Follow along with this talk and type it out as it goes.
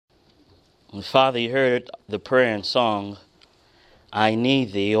And Father, you heard the prayer and song, I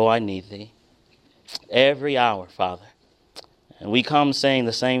need thee, oh, I need thee, every hour, Father. And we come saying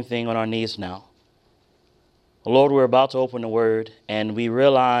the same thing on our knees now. Lord, we're about to open the word, and we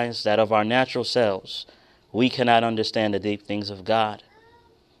realize that of our natural selves, we cannot understand the deep things of God.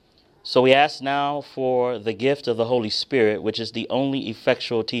 So we ask now for the gift of the Holy Spirit, which is the only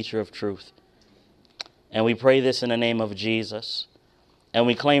effectual teacher of truth. And we pray this in the name of Jesus. And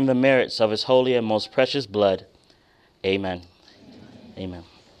we claim the merits of his holy and most precious blood. Amen. Amen.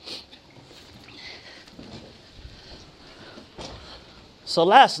 So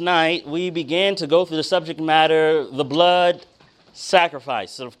last night we began to go through the subject matter, the blood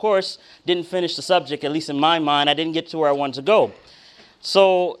sacrifice. And of course, didn't finish the subject, at least in my mind. I didn't get to where I wanted to go.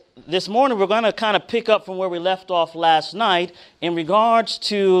 So this morning we're going to kind of pick up from where we left off last night in regards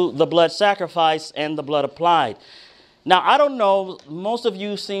to the blood sacrifice and the blood applied. Now, I don't know, most of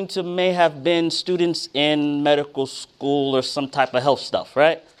you seem to may have been students in medical school or some type of health stuff,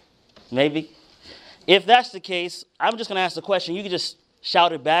 right? Maybe. If that's the case, I'm just going to ask the question. You can just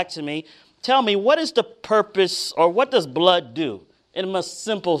shout it back to me. Tell me, what is the purpose, or what does blood do? In a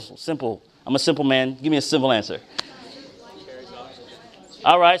simple, I'm a simple man. Give me a simple answer.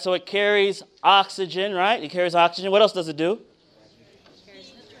 All right, so it carries oxygen, right? It carries oxygen. What else does it do?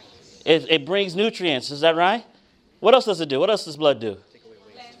 It brings nutrients. Is that right? What else does it do? What else does blood do?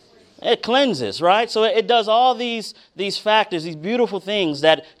 It cleanses, right? So it does all these factors, these beautiful things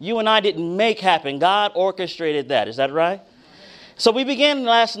that you and I didn't make happen. God orchestrated that. Is that right? So we began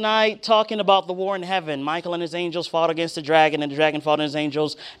last night talking about the war in heaven. Michael and his angels fought against the dragon, and the dragon fought against his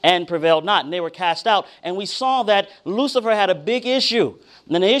angels and prevailed not. And they were cast out. And we saw that Lucifer had a big issue.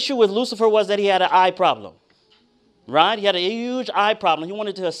 And the issue with Lucifer was that he had an eye problem. Right? He had a huge eye problem. He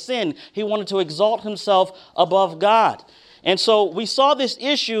wanted to ascend. He wanted to exalt himself above God. And so we saw this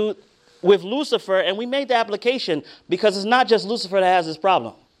issue with Lucifer, and we made the application because it's not just Lucifer that has this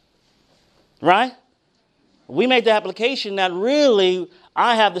problem. Right? We made the application that really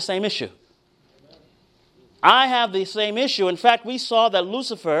I have the same issue. I have the same issue. In fact, we saw that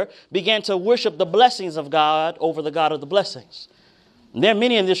Lucifer began to worship the blessings of God over the God of the blessings. And there are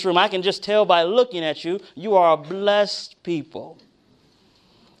many in this room, I can just tell by looking at you, you are a blessed people.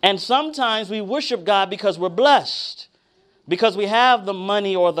 And sometimes we worship God because we're blessed. Because we have the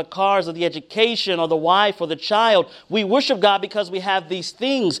money or the cars or the education or the wife or the child. We worship God because we have these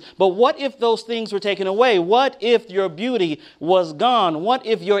things. But what if those things were taken away? What if your beauty was gone? What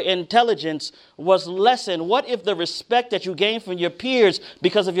if your intelligence was lessened? What if the respect that you gained from your peers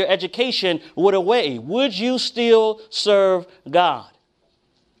because of your education went away? Would you still serve God?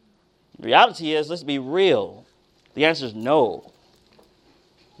 The reality is, let's be real. The answer is no.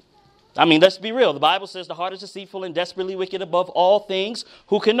 I mean, let's be real. The Bible says the heart is deceitful and desperately wicked above all things.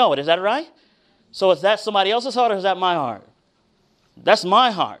 Who can know it? Is that right? So is that somebody else's heart or is that my heart? That's my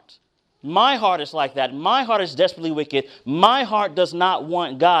heart. My heart is like that. My heart is desperately wicked. My heart does not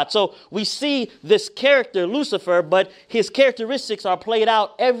want God. So we see this character, Lucifer, but his characteristics are played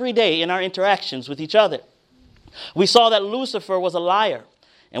out every day in our interactions with each other. We saw that Lucifer was a liar.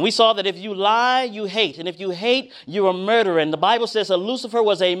 And we saw that if you lie, you hate. And if you hate, you're a murderer. And the Bible says that Lucifer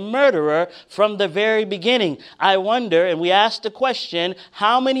was a murderer from the very beginning. I wonder, and we asked the question,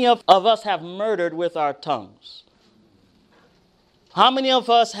 how many of us have murdered with our tongues? How many of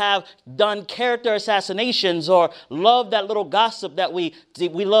us have done character assassinations or love that little gossip that we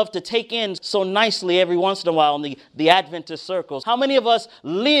love to take in so nicely every once in a while in the Adventist circles? How many of us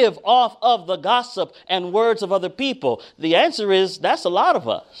live off of the gossip and words of other people? The answer is that's a lot of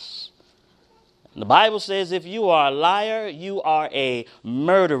us. And the Bible says if you are a liar, you are a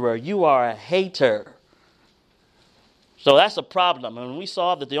murderer, you are a hater. So that's a problem. And we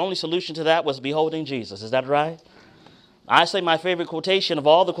saw that the only solution to that was beholding Jesus. Is that right? I say my favorite quotation of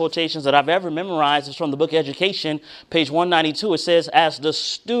all the quotations that I've ever memorized is from the book Education, page 192. It says, as the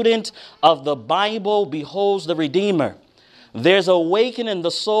student of the Bible beholds the Redeemer, there's awakened in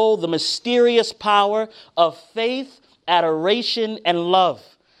the soul the mysterious power of faith, adoration, and love.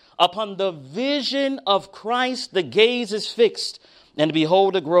 Upon the vision of Christ, the gaze is fixed, and the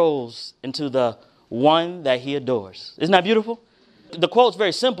beholder grows into the one that he adores. Isn't that beautiful? The quote's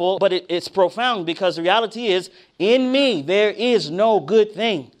very simple, but it's profound because the reality is, in me, there is no good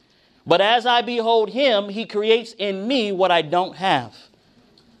thing. But as I behold him, he creates in me what I don't have.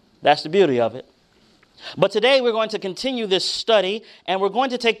 That's the beauty of it. But today we're going to continue this study, and we're going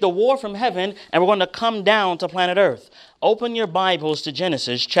to take the war from heaven, and we're going to come down to planet Earth. Open your Bibles to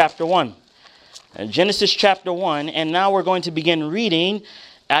Genesis chapter 1. Genesis chapter 1, and now we're going to begin reading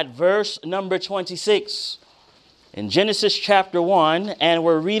at verse number 26. In Genesis chapter 1, and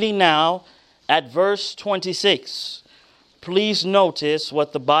we're reading now at verse 26. Please notice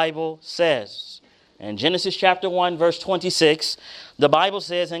what the Bible says. In Genesis chapter 1, verse 26, the Bible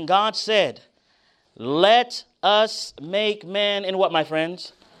says, and God said, let us make man in what, my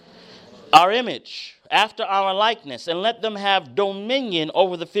friends? Our image, after our likeness, and let them have dominion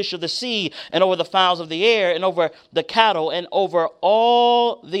over the fish of the sea, and over the fowls of the air, and over the cattle, and over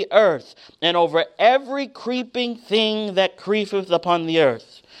all the earth, and over every creeping thing that creepeth upon the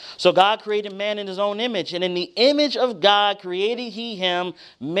earth. So God created man in his own image, and in the image of God created he him,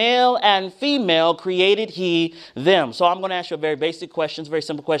 male and female created he them. So I'm going to ask you a very basic question, very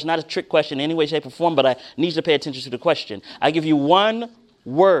simple question, not a trick question in any way, shape, or form, but I need you to pay attention to the question. I give you one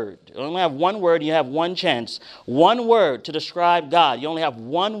word. You only have one word, you have one chance. One word to describe God. You only have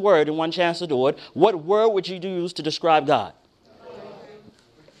one word and one chance to do it. What word would you use to describe God?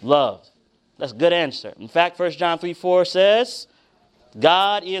 Love. That's a good answer. In fact, 1 John 3:4 says,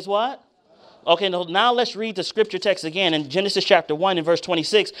 God is what? Okay, now let's read the scripture text again in Genesis chapter 1 and verse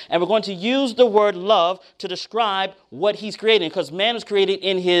 26. And we're going to use the word love to describe what he's creating, because man was created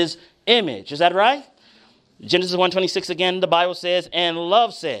in his image. Is that right? Genesis 1:26 again, the Bible says, and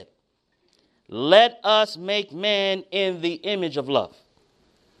love said, let us make man in the image of love,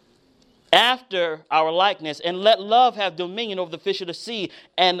 after our likeness, and let love have dominion over the fish of the sea,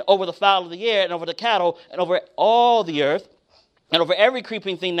 and over the fowl of the air, and over the cattle, and over all the earth, and over every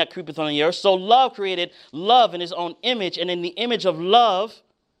creeping thing that creepeth on the earth. So love created love in his own image, and in the image of love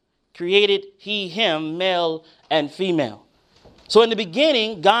created he him, male and female. So in the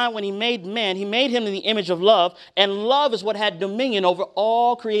beginning, God, when he made man, he made him in the image of love, and love is what had dominion over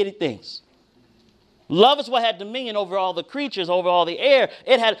all created things. Love is what had dominion over all the creatures, over all the air.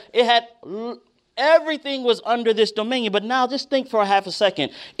 Everything was under this dominion. But now just think for a half a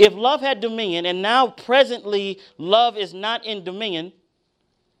second. If love had dominion, and now presently love is not in dominion,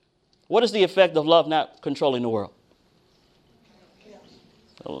 what is the effect of love not controlling the world?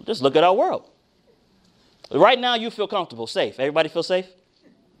 Well, just look at our world. Right now you feel comfortable, safe. Everybody feel safe?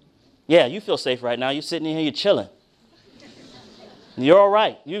 Yeah, you feel safe right now. You're sitting in here, you're chilling. You're all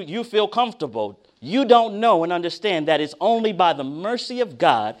right. You feel comfortable. You don't know and understand that it's only by the mercy of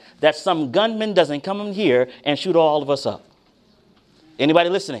God that some gunman doesn't come in here and shoot all of us up. Anybody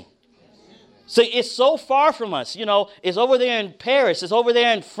listening? So it's so far from us. You know, it's over there in Paris. It's over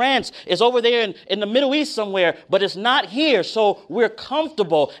there in France. It's over there in the Middle East somewhere. But it's not here. So we're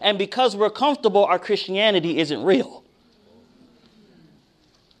comfortable. And because we're comfortable, our Christianity isn't real.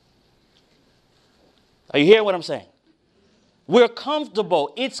 Are you hearing what I'm saying? We're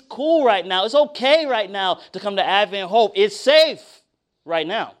comfortable. It's cool right now. It's okay right now to come to Advent Hope. It's safe right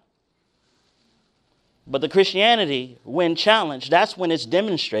now. But the Christianity, when challenged, that's when it's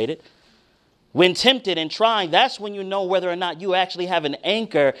demonstrated. When tempted and trying, that's when you know whether or not you actually have an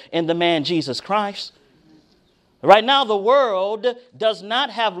anchor in the man Jesus Christ. Right now, the world does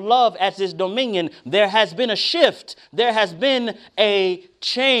not have love as its dominion. There has been a shift. There has been a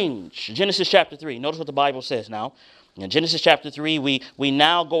change. Genesis chapter 3. Notice what the Bible says now. In Genesis chapter 3, we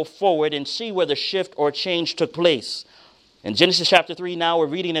now go forward and see where the shift or change took place. In Genesis chapter 3, now we're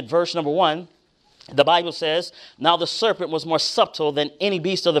reading at verse number 1. The Bible says, now the serpent was more subtle than any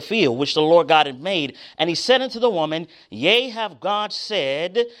beast of the field, which the Lord God had made. And he said unto the woman, yea, have God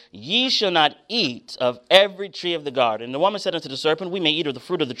said, ye shall not eat of every tree of the garden. And the woman said unto the serpent, we may eat of the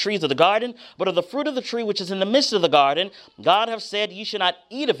fruit of the trees of the garden, but of the fruit of the tree which is in the midst of the garden, God hath said, ye shall not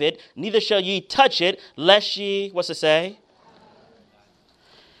eat of it, neither shall ye touch it, lest ye, what's it say?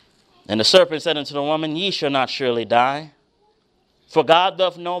 And the serpent said unto the woman, ye shall not surely die. For God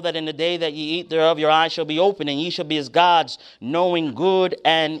doth know that in the day that ye eat thereof, your eyes shall be opened, and ye shall be as gods, knowing good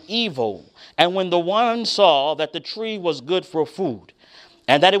and evil. And when the woman saw that the tree was good for food,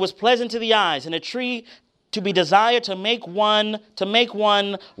 and that it was pleasant to the eyes, and a tree to be desired to make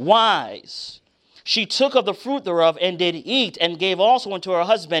one wise, she took of the fruit thereof and did eat, and gave also unto her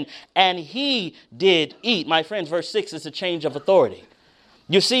husband, and he did eat. My friends, verse 6 is a change of authority.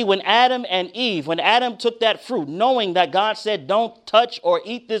 You see, when Adam took that fruit, knowing that God said, don't touch or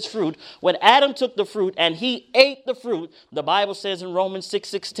eat this fruit, when Adam took the fruit and he ate the fruit, the Bible says in Romans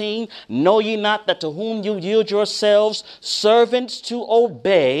 6:16, know ye not that to whom you yield yourselves servants to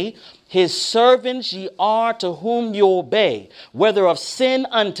obey, his servants ye are to whom you obey, whether of sin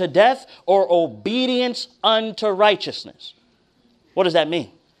unto death or obedience unto righteousness. What does that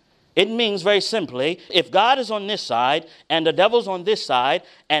mean? It means very simply, if God is on this side and the devil's on this side,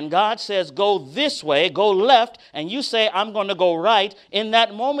 and God says, go this way, go left, and you say, I'm going to go right, in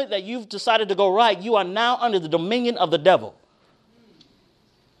that moment that you've decided to go right, you are now under the dominion of the devil.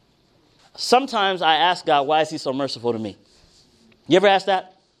 Sometimes I ask God, why is he so merciful to me? You ever ask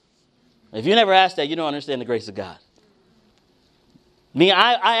that? If you never asked that, you don't understand the grace of God.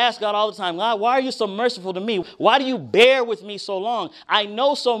 I ask God all the time, God, why are you so merciful to me? Why do you bear with me so long? I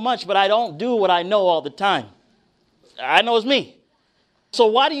know so much, but I don't do what I know all the time. I know it's me. So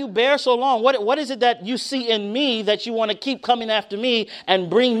why do you bear so long? What is it that you see in me that you want to keep coming after me and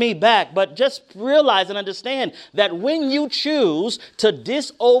bring me back? But just realize and understand that when you choose to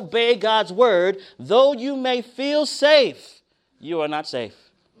disobey God's word, though you may feel safe, you are not safe.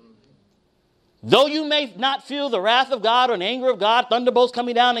 Though you may not feel the wrath of God or the anger of God, thunderbolts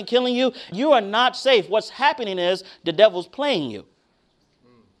coming down and killing you, you are not safe. What's happening is the devil's playing you.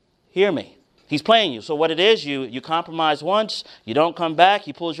 Hear me. He's playing you. So what it is, you compromise once, you don't come back,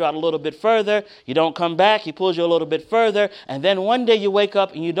 he pulls you out a little bit further, you don't come back, he pulls you a little bit further, and then one day you wake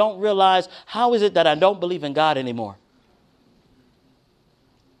up and you don't realize, how is it that I don't believe in God anymore?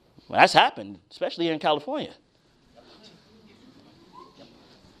 Well, that's happened, especially here in California.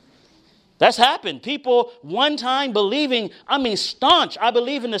 That's happened. People one time believing, staunch, I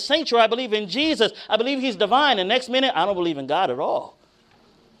believe in the sanctuary, I believe in Jesus, I believe he's divine, and next minute, I don't believe in God at all.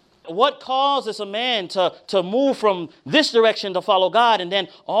 What causes a man to move from this direction to follow God and then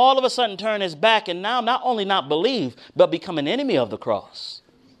all of a sudden turn his back and now not only not believe, but become an enemy of the cross?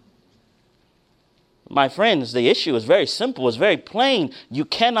 My friends, the issue is very simple. It's very plain. You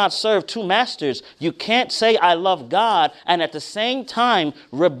cannot serve two masters. You can't say I love God and at the same time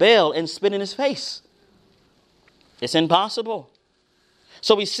rebel and spit in his face. It's impossible.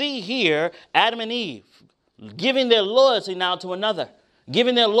 So we see here Adam and Eve giving their loyalty now to another.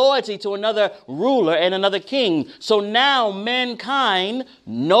 Giving their loyalty to another ruler and another king. So now mankind,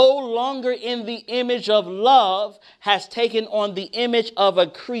 no longer in the image of love, has taken on the image of a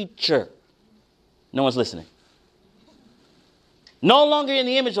creature. No one's listening. No longer in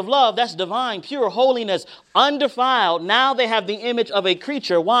the image of love, that's divine, pure holiness, undefiled. Now they have the image of a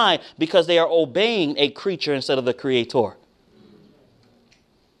creature. Why? Because they are obeying a creature instead of the creator.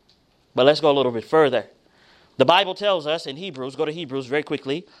 But let's go a little bit further. The Bible tells us in Hebrews, go to Hebrews very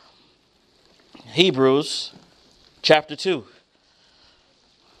quickly. Hebrews chapter 2.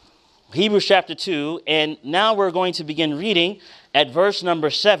 Hebrews chapter 2, and now we're going to begin reading at verse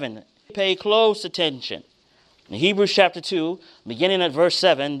number 7. Pay close attention. In Hebrews chapter 2, beginning at verse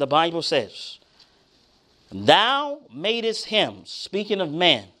 7, the Bible says, Thou madest him, speaking of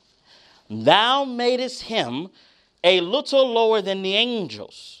man, thou madest him a little lower than the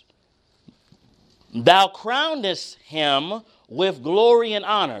angels. Thou crownest him with glory and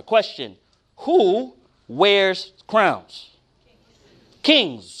honor. Question, who wears crowns?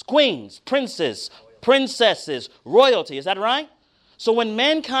 Kings, queens, princes, princesses, royalty. Is that right? So when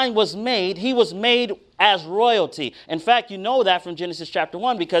mankind was made, he was made as royalty. In fact, you know that from Genesis chapter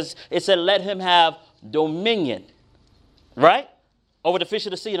 1 because it said, let him have dominion. Right? Over the fish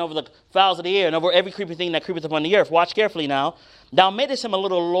of the sea and over the fowls of the air and over every creeping thing that creepeth upon the earth. Watch carefully now. Thou madest him a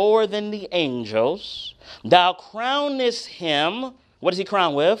little lower than the angels. Thou crownest him. What is he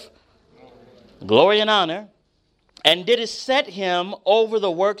crowned with? Glory and honor. And didst set him over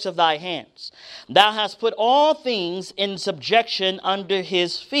the works of thy hands. Thou hast put all things in subjection under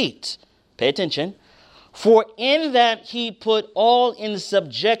his feet. Pay attention. For in that he put all in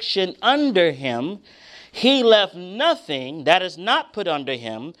subjection under him, he left nothing that is not put under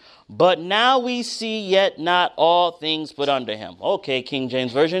him, but now we see yet not all things put under him. Okay, King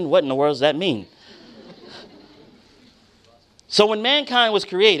James Version, what in the world does that mean? So when mankind was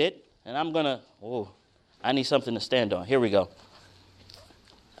created, and I need something to stand on. Here we go.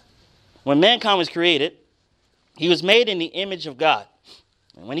 When mankind was created, he was made in the image of God.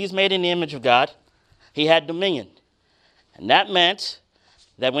 And when he's made in the image of God, he had dominion. And that meant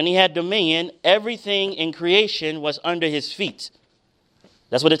that when he had dominion, everything in creation was under his feet.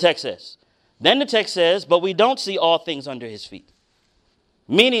 That's what the text says. Then the text says, but we don't see all things under his feet.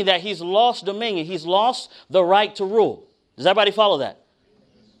 Meaning that he's lost dominion. He's lost the right to rule. Does everybody follow that?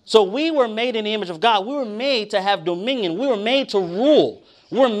 So we were made in the image of God. We were made to have dominion. We were made to rule.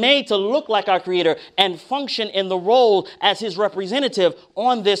 We were made to look like our Creator and function in the role as his representative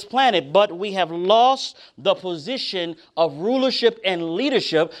on this planet. But we have lost the position of rulership and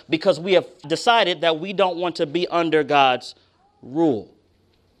leadership because we have decided that we don't want to be under God's rule.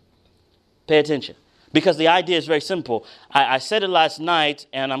 Pay attention. Because the idea is very simple. I said it last night,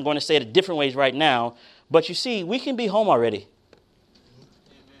 and I'm going to say it different ways right now. But you see, we can be home already.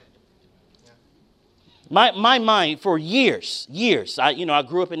 My mind for years, I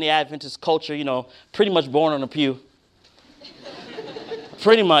grew up in the Adventist culture, pretty much born on a pew.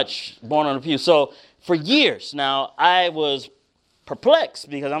 So for years now, I was perplexed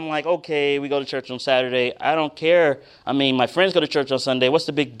because I'm like, okay, we go to church on Saturday. I don't care. I mean, my friends go to church on Sunday. What's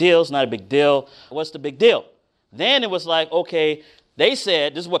the big deal? It's not a big deal. What's the big deal? Then it was like, okay, they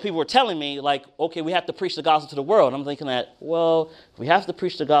said, this is what people were telling me, like, okay, we have to preach the gospel to the world. I'm thinking that, well, we have to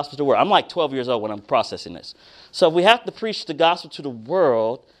preach the gospel to the world. I'm like 12 years old when I'm processing this. So if we have to preach the gospel to the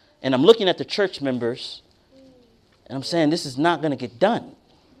world, and I'm looking at the church members, and I'm saying this is not going to get done.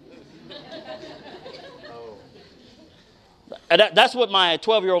 That's what my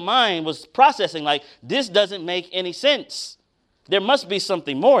 12-year-old mind was processing. Like, this doesn't make any sense. There must be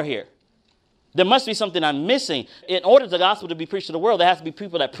something more here. There must be something I'm missing. In order for the gospel to be preached to the world, there has to be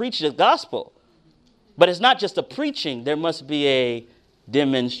people that preach the gospel. But it's not just a preaching. There must be a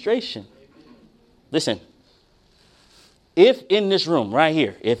demonstration. Listen, if in this room right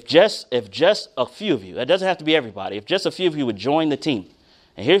here, if just a few of you, it doesn't have to be everybody, if just a few of you would join the team,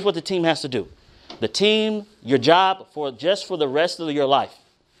 and here's what the team has to do. The team, your job for the rest of your life,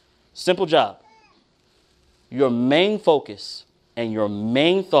 simple job. Your main focus and your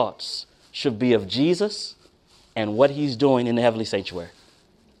main thoughts should be of Jesus and what he's doing in the heavenly sanctuary.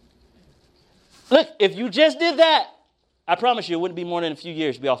 Look, if you just did that, I promise you it wouldn't be more than a few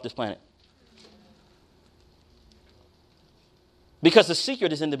years to be off this planet. Because the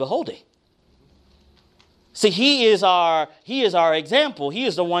secret is in the beholding. See, he is our example. He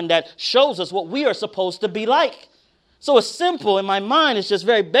is the one that shows us what we are supposed to be like. So it's simple in my mind. It's just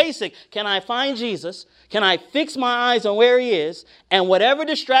very basic. Can I find Jesus? Can I fix my eyes on where he is? And whatever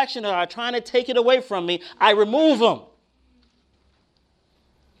distractions are trying to take it away from me, I remove them.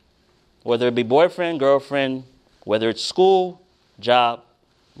 Whether it be boyfriend, girlfriend, whether it's school, job,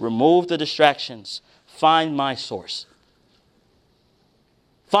 remove the distractions. Find my source.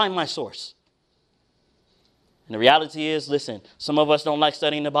 Find my source. And the reality is, listen, some of us don't like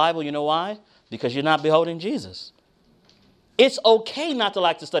studying the Bible. You know why? Because you're not beholding Jesus. It's okay not to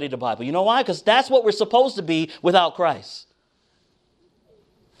like to study the Bible. You know why? Because that's what we're supposed to be without Christ.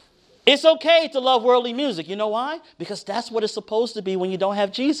 It's okay to love worldly music. You know why? Because that's what it's supposed to be when you don't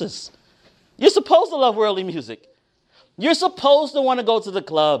have Jesus. You're supposed to love worldly music. You're supposed to want to go to the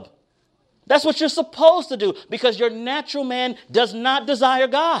club. That's what you're supposed to do because your natural man does not desire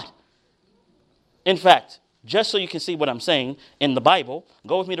God. In fact, just so you can see what I'm saying in the Bible,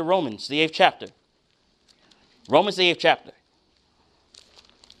 go with me to Romans, the 8th chapter. Romans, the 8th chapter.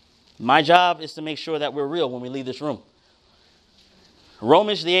 My job is to make sure that we're real when we leave this room.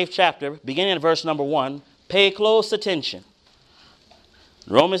 Romans, the 8th chapter, beginning at verse number 1. Pay close attention.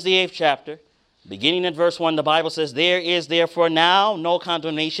 Romans, the 8th chapter, beginning at verse 1, the Bible says, there is therefore now no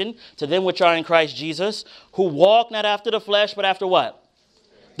condemnation to them which are in Christ Jesus, who walk not after the flesh, but after what?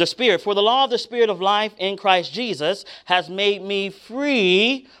 The Spirit. For the law of the Spirit of life in Christ Jesus has made me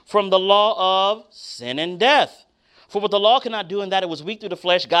free from the law of sin and death. For what the law cannot do in that it was weak through the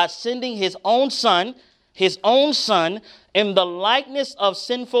flesh, God sending his own son in the likeness of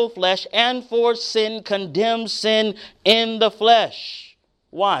sinful flesh, and for sin condemned sin in the flesh.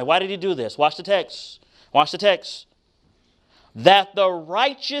 Why? Why did he do this? Watch the text. Watch the text. That the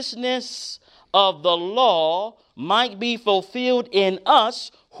righteousness of the law might be fulfilled in us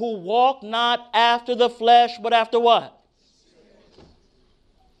who walk not after the flesh, but after what?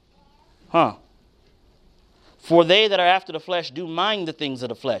 For they that are after the flesh do mind the things of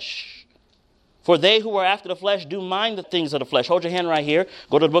the flesh. For they who are after the flesh do mind the things of the flesh. Hold your hand right here.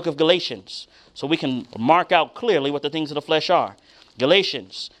 Go to the book of Galatians so we can mark out clearly what the things of the flesh are.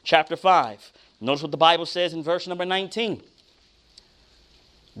 Galatians chapter 5. Notice what the Bible says in verse number 19.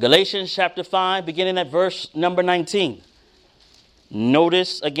 Galatians chapter 5, beginning at verse number 19.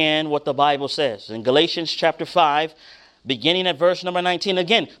 Notice again what the Bible says. In Galatians chapter 5, beginning at verse number 19.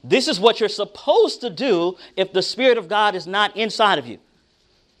 Again, this is what you're supposed to do if the Spirit of God is not inside of you.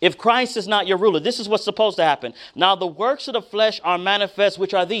 If Christ is not your ruler, this is what's supposed to happen. Now the works of the flesh are manifest,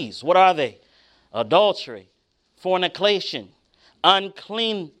 which are these. What are they? Adultery, fornication,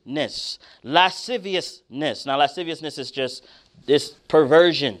 uncleanness, lasciviousness. Now lasciviousness is just this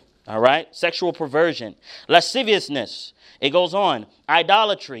perversion, all right? Sexual perversion. Lasciviousness. It goes on.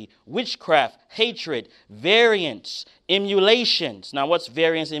 Idolatry, witchcraft, hatred, variance, emulations. Now what's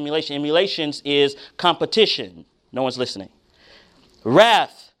variance and emulation? Emulations is competition. No one's listening.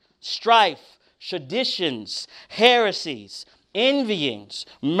 Wrath, strife, seditions, heresies, envyings,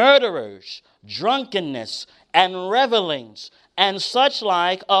 murderers, drunkenness, and revelings, and such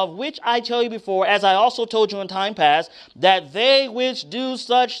like, of which I tell you before, as I also told you in time past, that they which do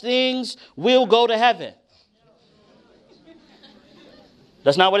such things will go to heaven.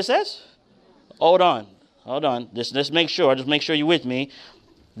 That's not what it says? Hold on. Just make sure you're with me.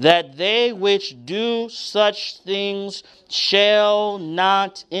 that they which do such things shall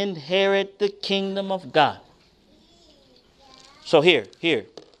not inherit the kingdom of God. So here.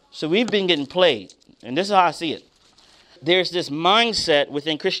 So we've been getting played, and this is how I see it. There's this mindset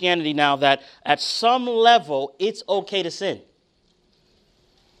within Christianity now that at some level, it's okay to sin.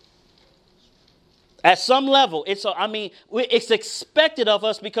 At some level, it's expected of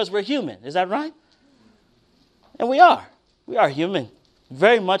us because we're human. Is that right? And we are. We are human.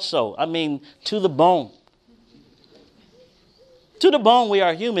 Very much so. To the bone. To the bone, we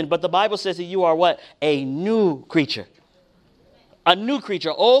are human. But the Bible says that you are what? A new creature. A new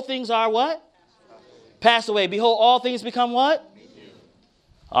creature. Old things are what? Pass away. Behold, all things become what?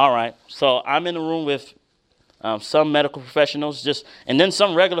 All right. So I'm in the room with some medical professionals, and then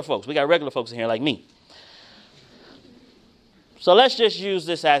some regular folks. We got regular folks in here like me. So let's just use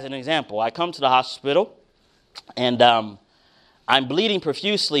this as an example. I come to the hospital, and I'm bleeding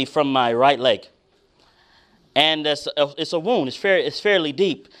profusely from my right leg. And it's a wound. It's fairly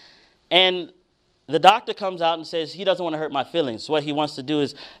deep. And the doctor comes out and says he doesn't want to hurt my feelings. What he wants to do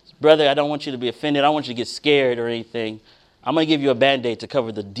is, brother, I don't want you to be offended. I don't want you to get scared or anything. I'm going to give you a Band-Aid to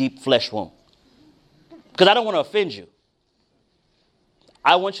cover the deep flesh wound. Because I don't want to offend you.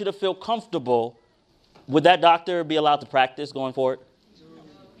 I want you to feel comfortable. Would that doctor be allowed to practice going forward?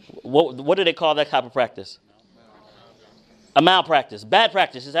 What do they call that type of practice? A malpractice. Bad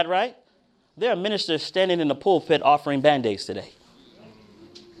practice. Is that right? There are ministers standing in the pulpit offering Band-Aids today.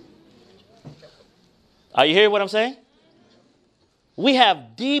 Are you hearing what I'm saying? We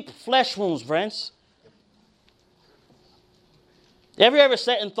have deep flesh wounds, friends. Have you ever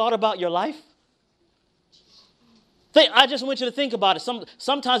sat and thought about your life? I just want you to think about it.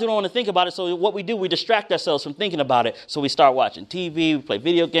 Sometimes we don't want to think about it, so what we do, we distract ourselves from thinking about it. So we start watching TV, we play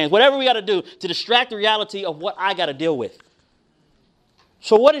video games, whatever we got to do to distract the reality of what I got to deal with.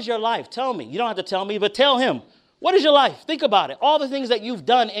 So what is your life? Tell me. You don't have to tell me, but tell him. What is your life? Think about it. All the things that you've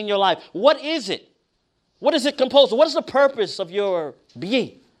done in your life. What is it? What is it composed of? What is the purpose of your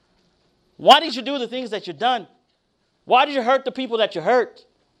being? Why did you do the things that you've done? Why did you hurt the people that you hurt?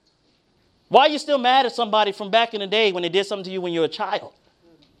 Why are you still mad at somebody from back in the day when they did something to you when you were a child?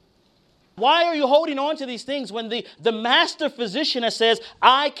 Why are you holding on to these things when the master physician that says,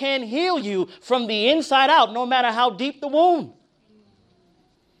 I can heal you from the inside out, no matter how deep the wound?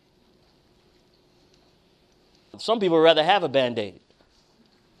 Some people would rather have a Band-Aid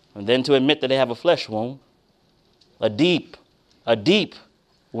than to admit that they have a flesh wound, a deep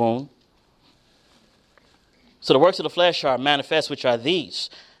wound. So the works of the flesh are manifest, which are these,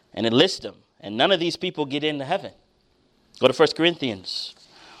 and it lists them. And none of these people get into heaven. Go to 1 Corinthians.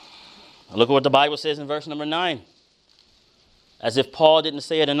 Look at what the Bible says in verse number 9. As if Paul didn't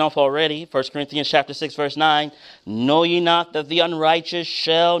say it enough already. 1 Corinthians chapter 6, verse 9. Know ye not that the unrighteous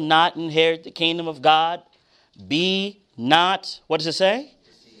shall not inherit the kingdom of God? Be not, what does it say?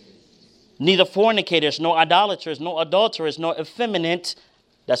 Neither fornicators, nor idolaters, nor adulterers, nor effeminate,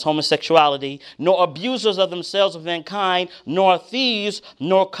 that's homosexuality, nor abusers of themselves of mankind, nor thieves,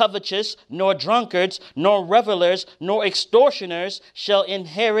 nor covetous, nor drunkards, nor revelers, nor extortioners shall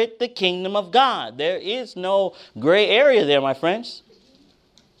inherit the kingdom of God. There is no gray area there, my friends.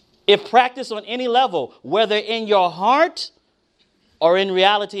 If practiced on any level, whether in your heart or in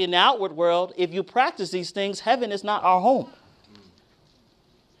reality in the outward world, if you practice these things, heaven is not our home.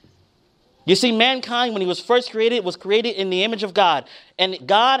 You see, mankind, when he was first created, was created in the image of God. And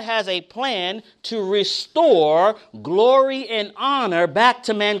God has a plan to restore glory and honor back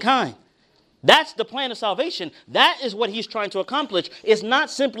to mankind. That's the plan of salvation. That is what he's trying to accomplish. It's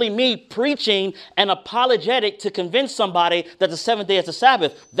not simply me preaching an apologetic to convince somebody that the seventh day is the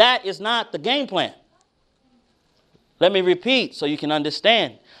Sabbath. That is not the game plan. Let me repeat so you can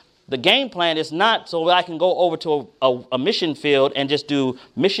understand. The game plan is not so that I can go over to a mission field and just do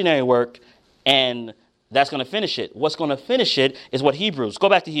missionary work and that's going to finish it. What's going to finish it is what Hebrews. Go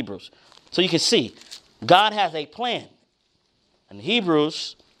back to Hebrews. So you can see God has a plan. In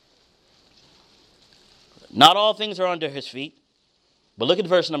Hebrews, not all things are under his feet. But look at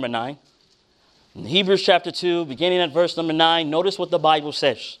verse number 9. In Hebrews chapter 2, beginning at verse number 9, notice what the Bible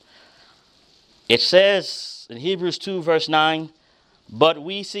says. It says in Hebrews 2, verse 9, but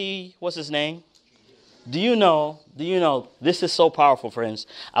we see, what's his name? Do you know, this is so powerful, friends.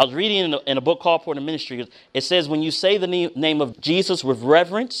 I was reading in a book called For the Ministry. It says when you say the name of Jesus with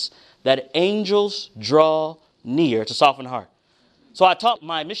reverence, that angels draw near to soften the heart. So I taught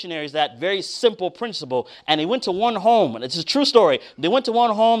my missionaries that very simple principle. And they went to one home. And it's a true story. They went to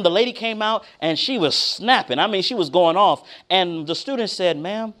one home. The lady came out and she was snapping. I mean, she was going off. And the student said,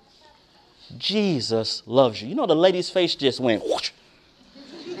 ma'am, Jesus loves you. You know, the lady's face just went whoosh.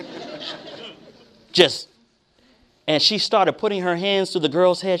 Just, and she started putting her hands to the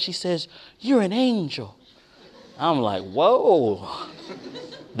girl's head. She says, "You're an angel." I'm like, whoa,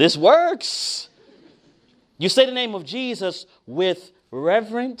 this works. You say the name of Jesus with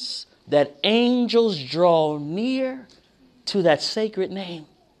reverence, that angels draw near to that sacred name.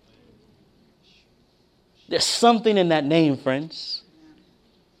 There's something in that name, friends.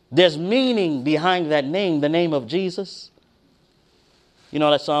 There's meaning behind that name, the name of Jesus. You know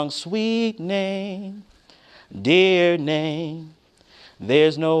that song, "Sweet name, dear name,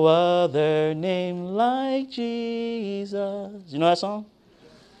 there's no other name like Jesus." You know that song?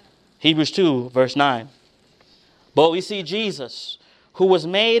 Hebrews 2, verse 9. But we see Jesus, who was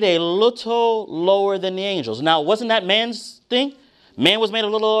made a little lower than the angels. Now, wasn't that man's thing? Man was made a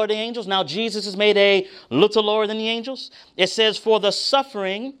little lower than the angels. Now Jesus is made a little lower than the angels. It says, for the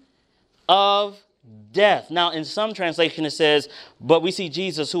suffering of death. Now, in some translation, it says, but we see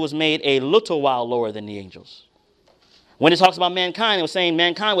Jesus, who was made a little while lower than the angels. When it talks about mankind, it was saying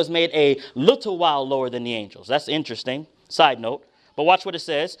mankind was made a little while lower than the angels. That's interesting. Side note. But watch what it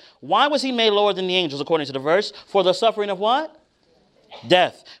says. Why was he made lower than the angels, according to the verse? For the suffering of what?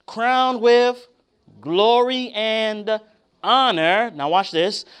 Death. Crowned with glory and honor. Now watch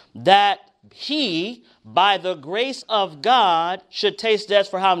this. That he, by the grace of God, should taste death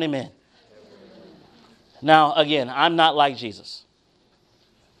for how many men? Now, again, I'm not like Jesus.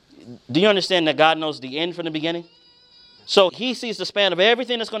 Do you understand that God knows the end from the beginning? So he sees the span of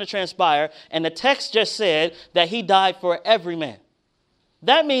everything that's going to transpire. And the text just said that he died for every man.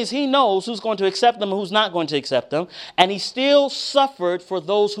 That means he knows who's going to accept them and who's not going to accept them. And he still suffered for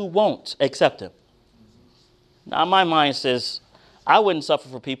those who won't accept him. Now, my mind says, I wouldn't suffer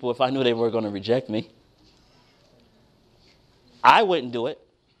for people if I knew they were going to reject me. I wouldn't do it.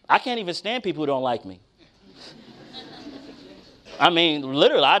 I can't even stand people who don't like me. I mean,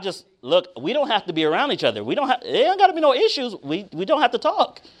 literally, I just, look, we don't have to be around each other. There ain't got to be no issues. We don't have to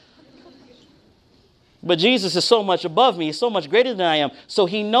talk. But Jesus is so much above me. He's so much greater than I am. So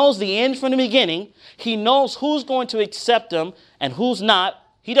he knows the end from the beginning. He knows who's going to accept him and who's not.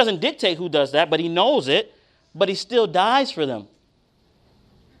 He doesn't dictate who does that, but he knows it. But he still dies for them.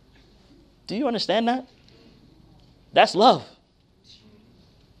 Do you understand that? That's love.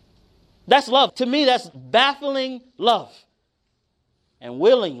 That's love. To me, that's baffling love. And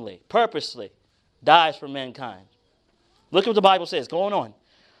willingly, purposely, dies for mankind. Look at what the Bible says. Going on.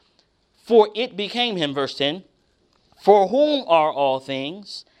 For it became him, verse 10, for whom are all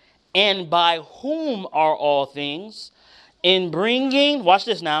things, and by whom are all things, in bringing, watch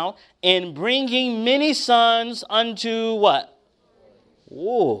this now, in bringing many sons unto what?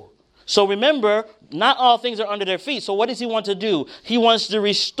 Whoa. So remember, not all things are under their feet. So what does he want to do? He wants to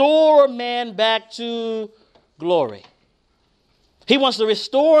restore man back to glory. He wants to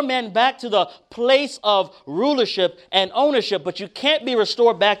restore man back to the place of rulership and ownership. But you can't be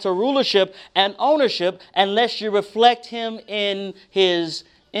restored back to rulership and ownership unless you reflect him in his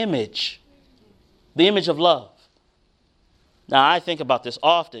image. The image of love. Now, I think about this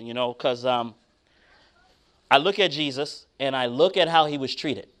often, because I look at Jesus and I look at how he was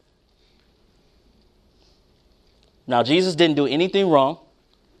treated. Now, Jesus didn't do anything wrong.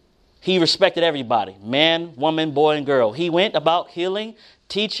 He respected everybody, man, woman, boy, and girl. He went about healing,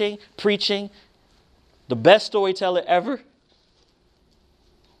 teaching, preaching, the best storyteller ever,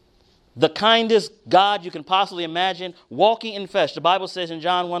 the kindest God you can possibly imagine, walking in flesh. The Bible says in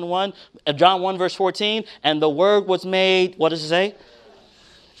John 1 verse 14, and the word was made, what does it say?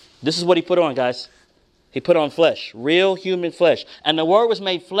 This is what he put on, guys. He put on flesh, real human flesh. And the word was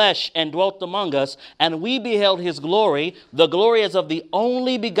made flesh and dwelt among us. And we beheld his glory. The glory as of the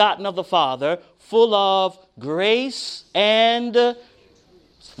only begotten of the Father, full of grace and the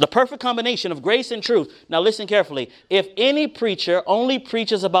perfect combination of grace and truth. Now listen carefully. If any preacher only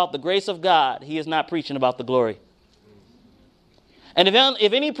preaches about the grace of God, he is not preaching about the glory. And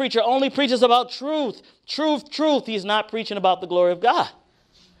if any preacher only preaches about truth, he's not preaching about the glory of God.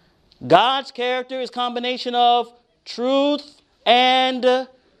 God's character is a combination of truth and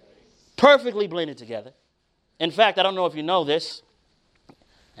perfectly blended together. In fact, I don't know if you know this,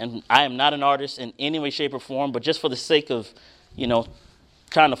 and I am not an artist in any way, shape, or form, but just for the sake of,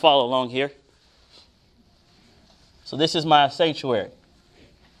 trying to follow along here. So this is my sanctuary.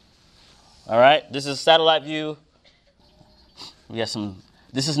 All right, this is a satellite view. We got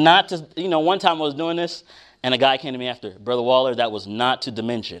this is not to, one time I was doing this, and a guy came to me after, Brother Waller, that was not to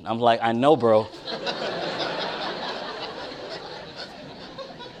dimension. I'm like, I know, bro.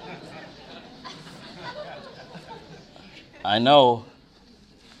 I know.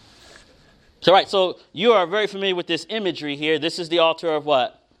 So, right, so you are very familiar with this imagery here. This is the altar of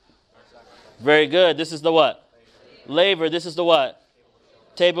what? Very good. This is the what? Laver. This is the what?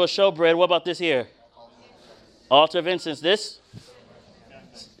 Table of showbread. What about this here? Altar of incense. This?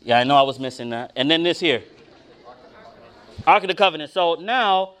 Yeah, I know I was missing that. And then this here. Ark of the Covenant. So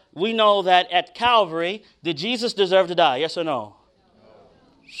now we know that at Calvary, did Jesus deserve to die? Yes or no?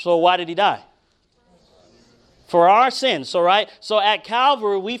 So why did he die? For our sins. So at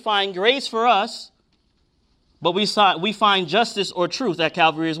Calvary, we find grace for us, but we find justice or truth at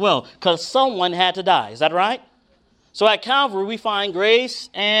Calvary as well, because someone had to die. Is that right? So at Calvary, we find grace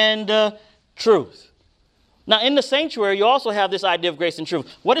and truth. Now, in the sanctuary, you also have this idea of grace and truth.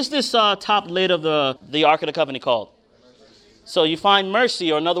 What is this top lid of the Ark of the Covenant called? So you find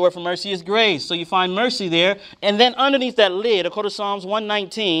mercy, or another word for mercy is grace. So you find mercy there. And then underneath that lid, according to Psalms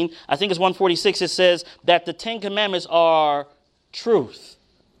 119, I think it's 146, it says that the 10 Commandments are truth.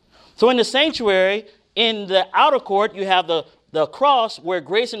 So in the sanctuary, in the outer court, you have the cross where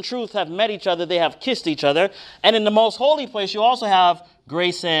grace and truth have met each other. They have kissed each other. And in the most holy place, you also have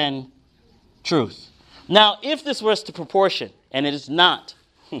grace and truth. Now, if this was to proportion, and it is not,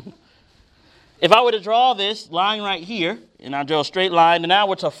 if I were to draw this line right here, and I draw a straight line, and I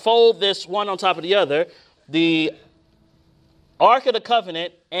were to fold this one on top of the other, the Ark of the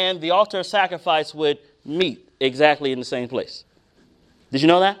Covenant and the altar of sacrifice would meet exactly in the same place. Did you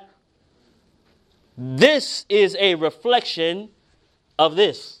know that? This is a reflection of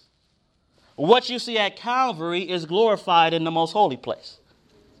this. What you see at Calvary is glorified in the most holy place.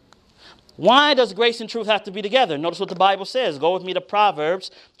 Why does grace and truth have to be together? Notice what the Bible says. Go with me to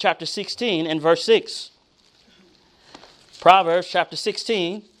Proverbs chapter 16 and verse 6. Proverbs chapter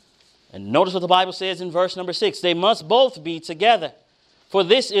 16. And notice what the Bible says in verse number 6. They must both be together. For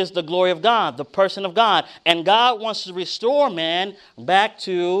this is the glory of God, the person of God. And God wants to restore man back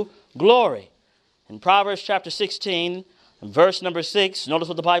to glory. In Proverbs chapter 16 and verse number 6, notice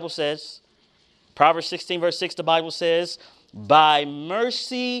what the Bible says. Proverbs 16 verse 6, the Bible says, by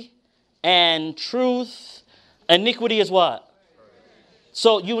mercy and truth, iniquity is what?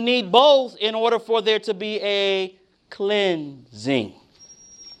 So you need both in order for there to be a cleansing.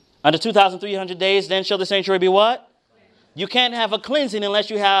 Under 2,300 days, then shall the sanctuary be what? You can't have a cleansing unless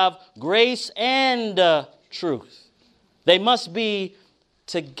you have grace and truth. They must be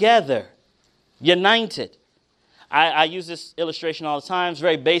together, united. I use this illustration all the time. It's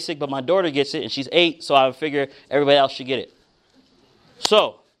very basic, but my daughter gets it, and she's 8, so I figure everybody else should get it.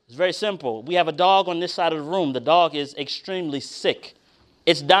 So, it's very simple. We have a dog on this side of the room. The dog is extremely sick.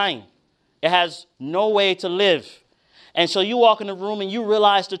 It's dying. It has no way to live. And so you walk in the room and you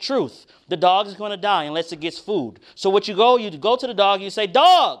realize the truth. The dog is going to die unless it gets food. So what you go to the dog, you say,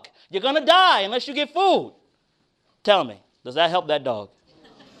 dog, you're going to die unless you get food. Tell me, does that help that dog?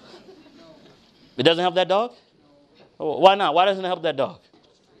 It doesn't help that dog? Why not? Why doesn't it help that dog?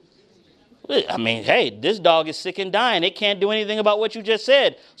 I mean, hey, this dog is sick and dying. It can't do anything about what you just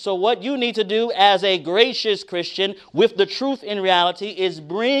said. So what you need to do as a gracious Christian with the truth in reality is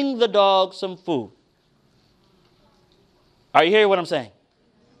bring the dog some food. Are you hearing what I'm saying?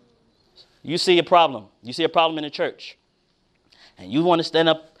 You see a problem. You see a problem in the church. And you want to stand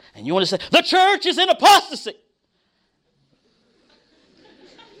up and you want to say, the church is in apostasy.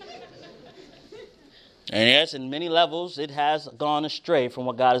 And yes, in many levels, it has gone astray from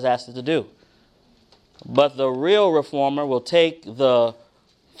what God has asked it to do. But the real reformer will take the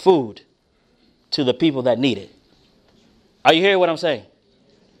food to the people that need it. Are you hearing what I'm saying?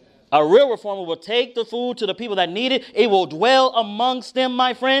 A real reformer will take the food to the people that need it. It will dwell amongst them,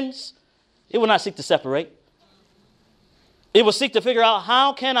 my friends. It will not seek to separate. It will seek to figure out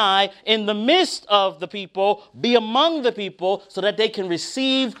how can I, in the midst of the people, be among the people so that they can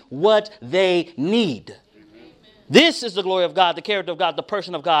receive what they need. This is the glory of God, the character of God, the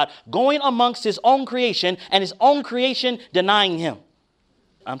person of God, going amongst his own creation and his own creation denying him.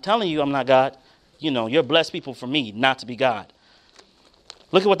 I'm telling you, I'm not God. You know, you're blessed people for me not to be God.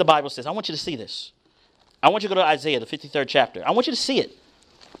 Look at what the Bible says. I want you to see this. I want you to go to Isaiah, the 53rd chapter. I want you to see it.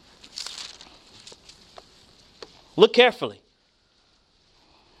 Look carefully.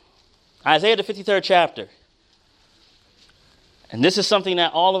 Isaiah, the 53rd chapter. And this is something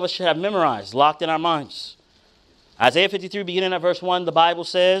that all of us should have memorized, locked in our minds. Isaiah 53, beginning at verse 1, the Bible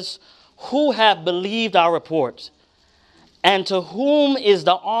says, who have believed our report? And to whom is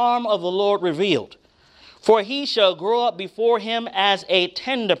the arm of the Lord revealed? For he shall grow up before him as a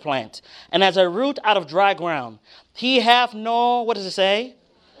tender plant, and as a root out of dry ground. He hath no, what does it say?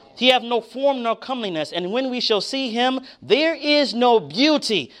 He hath no form nor comeliness, and when we shall see him, there is no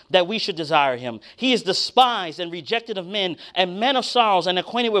beauty that we should desire him. He is despised and rejected of men, and man of sorrows and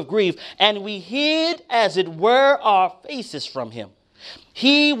acquainted with grief, and we hid, as it were, our faces from him.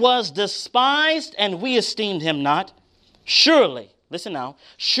 He was despised, and we esteemed him not. Surely, listen now,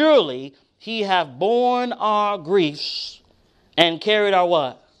 surely he hath borne our griefs and carried our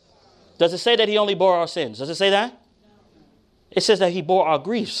what? Does it say that he only bore our sins? Does it say that? It says that he bore our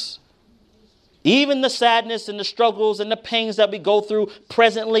griefs. Even the sadness and the struggles and the pains that we go through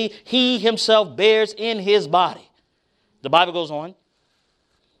presently, he himself bears in his body. The Bible goes on.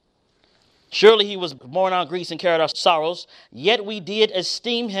 Surely he was borne our griefs and carried our sorrows. Yet we did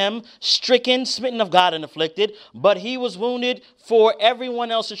esteem him stricken, smitten of God, and afflicted. But he was wounded for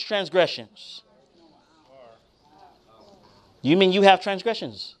everyone else's transgressions. You mean you have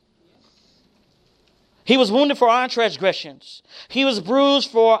transgressions? He was wounded for our transgressions. He was bruised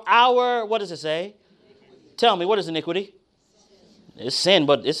for our, what does it say? Tell me, what is iniquity? It's sin,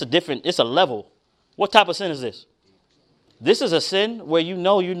 but it's a level. What type of sin is this? This is a sin where you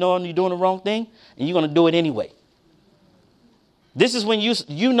know you're doing the wrong thing and you're going to do it anyway. This is when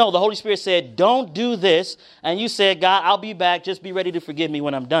you know the Holy Spirit said, don't do this. And you said, God, I'll be back. Just be ready to forgive me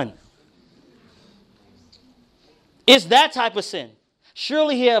when I'm done. It's that type of sin.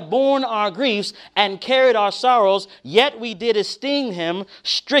 Surely he hath borne our griefs and carried our sorrows, yet we did esteem him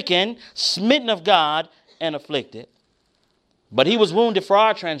stricken, smitten of God, and afflicted. But he was wounded for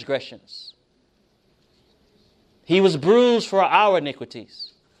our transgressions. He was bruised for our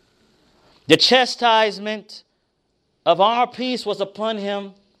iniquities. The chastisement of our peace was upon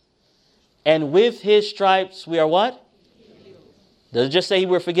him, and with his stripes we are what? Does it just say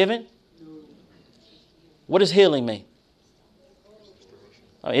we're forgiven? What does healing mean?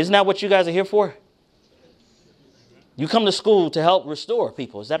 Isn't that what you guys are here for? You come to school to help restore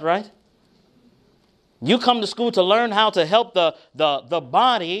people. Is that right? You come to school to learn how to help the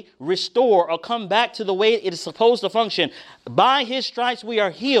body restore or come back to the way it is supposed to function. By his stripes we are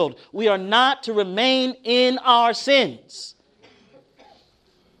healed. We are not to remain in our sins.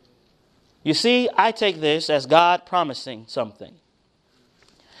 You see, I take this as God promising something.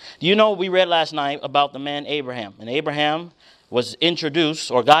 Do you know we read last night about the man Abraham? And Abraham was introduced,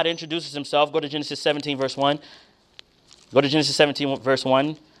 or God introduces himself. Go to Genesis 17, verse 1. Go to Genesis 17, verse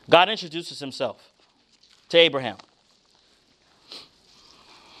 1. God introduces himself to Abraham.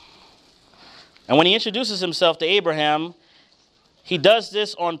 And when he introduces himself to Abraham, he does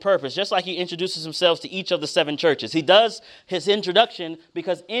this on purpose, just like he introduces himself to each of the 7 churches. He does his introduction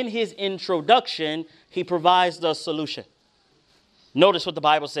because in his introduction, he provides the solution. Notice what the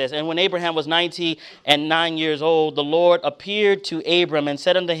Bible says. And when Abraham was 99 years old, the Lord appeared to Abram and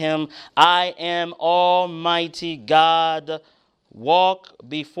said unto him, I am Almighty God. Walk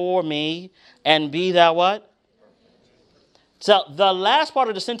before me and be thou what? So the last part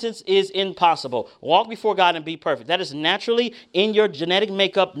of the sentence is impossible. Walk before God and be perfect. That is naturally in your genetic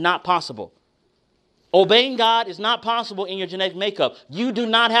makeup not possible. Obeying God is not possible in your genetic makeup. You do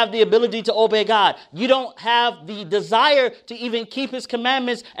not have the ability to obey God. You don't have the desire to even keep his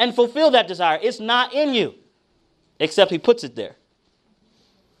commandments and fulfill that desire. It's not in you, except he puts it there.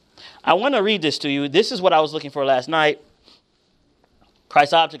 I want to read this to you. This is what I was looking for last night.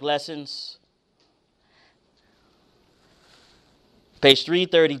 Christ Object Lessons. Page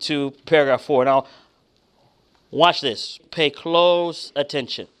 332, paragraph 4. Now, watch this. Pay close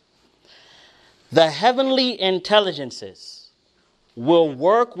attention. The heavenly intelligences will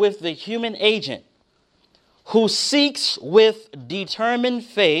work with the human agent who seeks with determined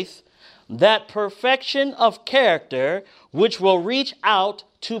faith that perfection of character which will reach out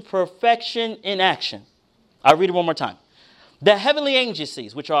to perfection in action. I'll read it one more time. The heavenly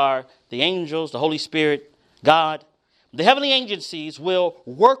agencies, which are the angels, the Holy Spirit, God, the heavenly agencies will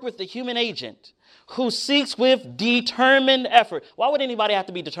work with the human agent who seeks with determined effort. Why would anybody have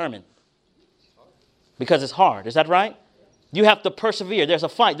to be determined? Because it's hard. Is that right? You have to persevere. There's a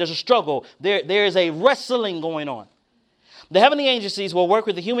fight. There's a struggle. There is a wrestling going on. The heavenly agencies will work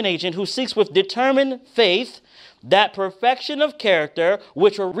with the human agent who seeks with determined faith that perfection of character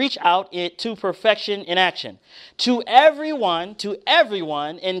which will reach out to perfection in action. To everyone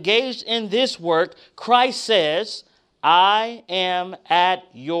engaged in this work, Christ says, I am at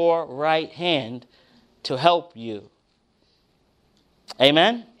your right hand to help you.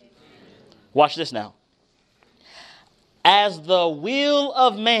 Amen? Watch this now. As the will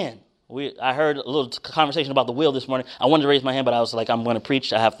of man. I heard a little conversation about the will this morning. I wanted to raise my hand, but I was like, I'm going to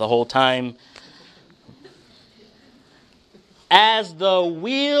preach. I have the whole time. As the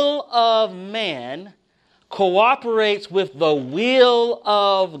will of man cooperates with the will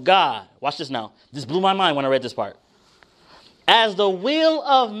of God. Watch this now. This blew my mind when I read this part. As the will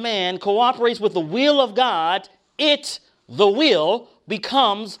of man cooperates with the will of God, the will,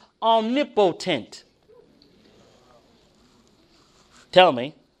 becomes omnipotent. Tell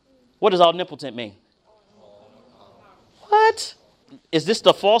me, what does omnipotent mean? What? Is this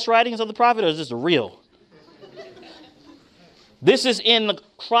the false writings of the prophet or is this the real? This is in the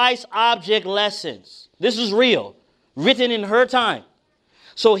Christ object lessons. This is real, written in her time.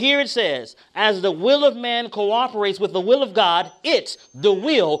 So here it says, as the will of man cooperates with the will of God, the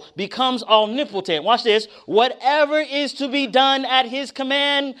will, becomes omnipotent. Watch this. Whatever is to be done at his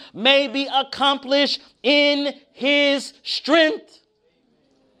command may be accomplished in his strength.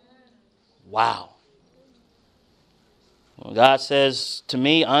 Wow. When God says to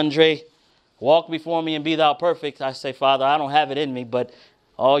me, Andre, walk before me and be thou perfect, I say, Father, I don't have it in me, but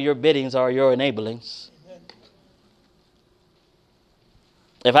all your biddings are your enablings.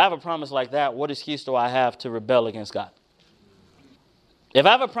 If I have a promise like that, what excuse do I have to rebel against God? If I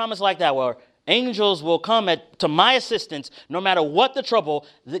have a promise like that where angels will come to my assistance no matter what the trouble,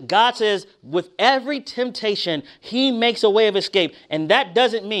 God says with every temptation, he makes a way of escape. And that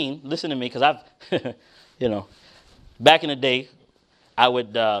doesn't mean, listen to me, because I've, back in the day, I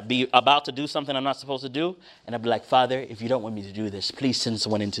would be about to do something I'm not supposed to do. And I'd be like, Father, if you don't want me to do this, please send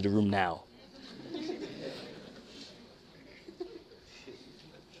someone into the room now.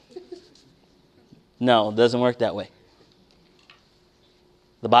 No, it doesn't work that way.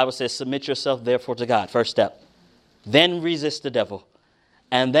 The Bible says, submit yourself therefore to God. First step. Then resist the devil.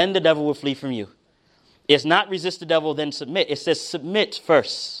 And then the devil will flee from you. It's not resist the devil, then submit. It says submit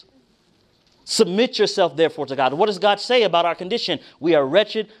first. Submit yourself therefore to God. What does God say about our condition? We are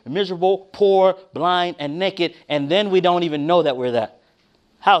wretched, miserable, poor, blind, and naked. And then we don't even know that we're that.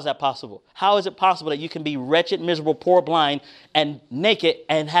 How is that possible? How is it possible that you can be wretched, miserable, poor, blind, and naked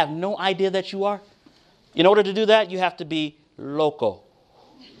and have no idea that you are? In order to do that, you have to be loco.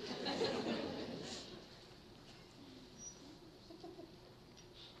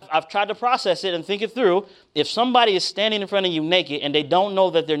 I've tried to process it and think it through. If somebody is standing in front of you naked and they don't know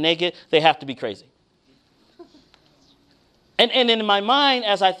that they're naked, they have to be crazy. And in my mind,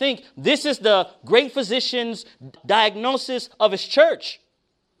 as I think, this is the great physician's diagnosis of his church.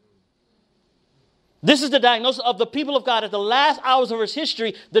 This is the diagnosis of the people of God at the last hours of his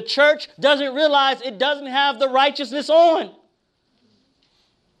history. The church doesn't realize it doesn't have the righteousness on.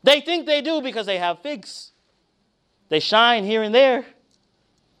 They think they do because they have figs. They shine here and there,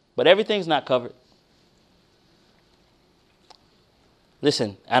 but everything's not covered.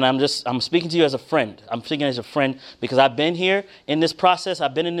 Listen, and I'm speaking to you as a friend. I'm speaking as a friend because I've been here in this process.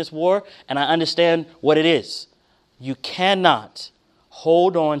 I've been in this war and I understand what it is. You cannot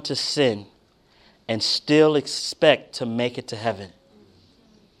hold on to sin and still expect to make it to heaven.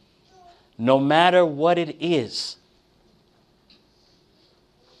 No matter what it is.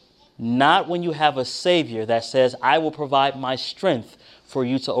 Not when you have a Savior that says, I will provide my strength for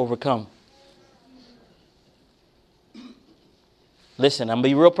you to overcome. Listen, I'm going to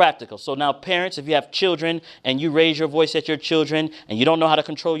be real practical. So now parents, if you have children and you raise your voice at your children and you don't know how to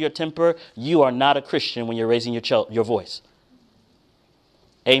control your temper, you are not a Christian when you're raising your voice.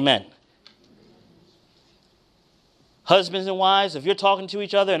 Amen. Husbands and wives, if you're talking to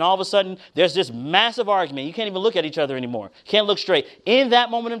each other and all of a sudden there's this massive argument, you can't even look at each other anymore. Can't look straight. In that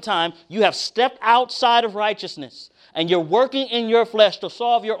moment in time, you have stepped outside of righteousness and you're working in your flesh to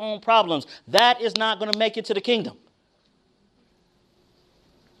solve your own problems. That is not going to make it to the kingdom.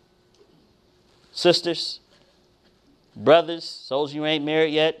 Sisters, brothers, those you ain't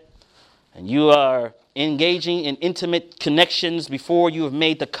married yet, and you are engaging in intimate connections before you have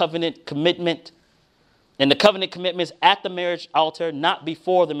made the covenant commitment. And the covenant commitment is at the marriage altar, not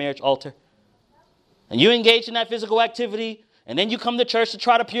before the marriage altar. And you engage in that physical activity, and then you come to church to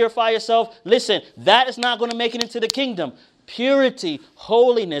try to purify yourself. Listen, that is not going to make it into the kingdom. Purity,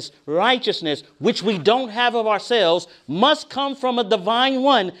 holiness, righteousness, which we don't have of ourselves, must come from a divine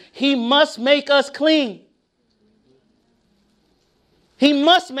one. He must make us clean. He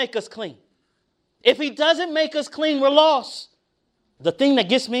must make us clean. If he doesn't make us clean, we're lost. The thing that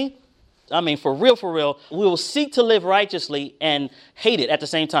gets me, for real, we will seek to live righteously and hate it at the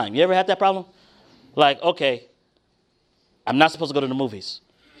same time. You ever had that problem? Like, okay, I'm not supposed to go to the movies.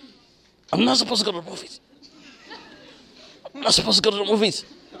 I'm not supposed to go to the movies. I'm not supposed to go to the movies.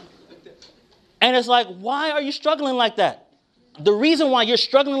 And it's like, why are you struggling like that? The reason why you're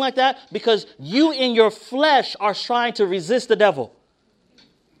struggling like that, because you in your flesh are trying to resist the devil.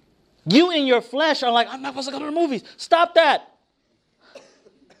 You in your flesh are like, I'm not supposed to go to the movies. Stop that.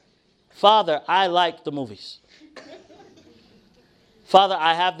 Father, I like the movies. Father,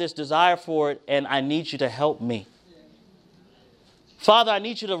 I have this desire for it and I need you to help me. Father, I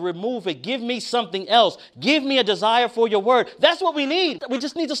need you to remove it. Give me something else. Give me a desire for your word. That's what we need. We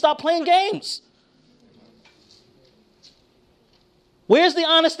just need to stop playing games. Where's the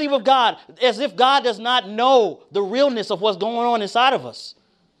honesty with God? As if God does not know the realness of what's going on inside of us.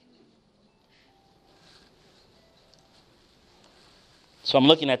 So I'm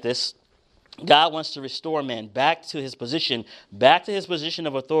looking at this. God wants to restore man back to his position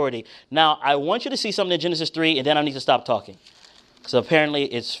of authority. Now, I want you to see something in Genesis 3, and then I need to stop talking. Because apparently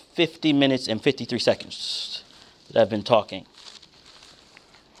it's 50 minutes and 53 seconds that I've been talking.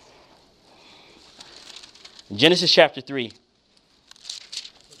 Genesis chapter 3.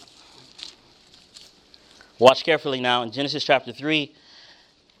 Watch carefully now in Genesis chapter 3.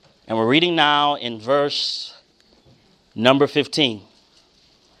 And we're reading now in verse number 15.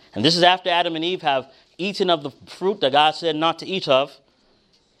 And this is after Adam and Eve have eaten of the fruit that God said not to eat of.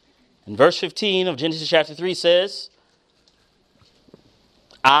 And verse 15 of Genesis chapter 3 says,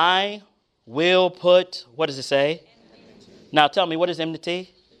 I will put, what does it say? Enmity. Now tell me, what is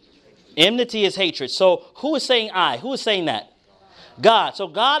enmity? Enmity is hatred. So who is saying I? Who is saying that? God. So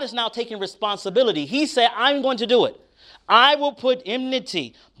God is now taking responsibility. He said, I'm going to do it. I will put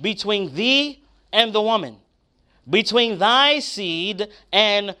enmity between thee and the woman, between thy seed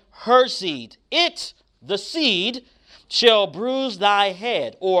and her seed. It, the seed, shall bruise thy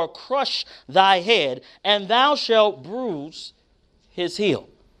head, or crush thy head, and thou shalt bruise his heel.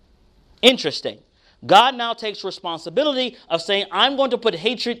 Interesting. God now takes responsibility of saying, I'm going to put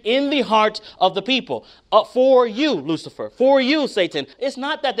hatred in the heart of the people. For you, Lucifer. For you, Satan. It's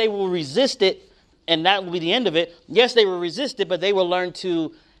not that they will resist it, and that will be the end of it. Yes, they will resist it, but they will learn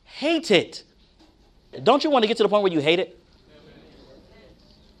to hate it. Don't you want to get to the point where you hate it?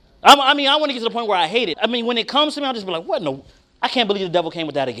 I want to get to the point where I hate it. When it comes to me, I'll just be like, what? No, I can't believe the devil came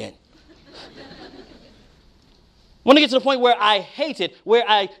with that again. I want to get to the point where I hate it, where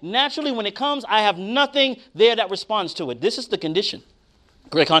I naturally, when it comes, I have nothing there that responds to it. This is the condition.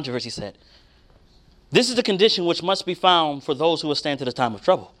 Great Controversy said. This is the condition which must be found for those who will stand to the time of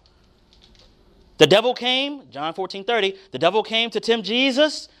trouble. The devil came, John 14:30, the devil came to tempt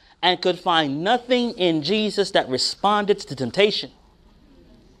Jesus and could find nothing in Jesus that responded to temptation.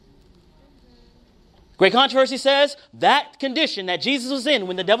 Great Controversy says that condition that Jesus was in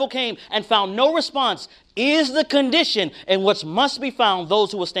when the devil came and found no response is the condition in which must be found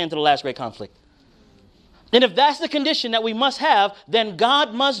those who will stand to the last great conflict. Then if that's the condition that we must have, then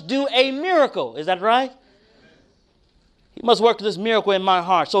God must do a miracle. Is that right? He must work this miracle in my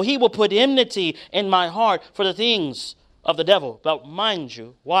heart. So he will put enmity in my heart for the things of the devil. But mind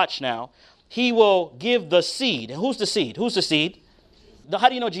you, watch now, he will give the seed. And who's the seed? Who's the seed? How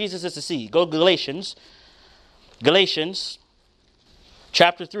do you know Jesus is the seed? Go to Galatians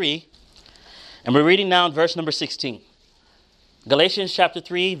chapter 3, and we're reading now in verse number 16. Galatians chapter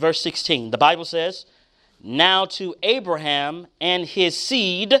 3, verse 16. The Bible says, now to Abraham and his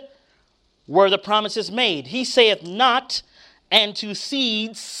seed were the promises made. He saith not, and to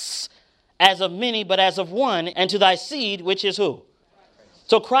seeds as of many, but as of one, and to thy seed, which is who?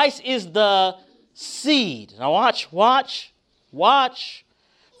 So Christ is the seed. Now watch. 1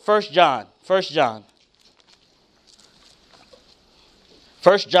 John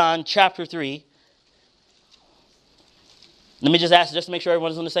chapter 3. Let me just ask, just to make sure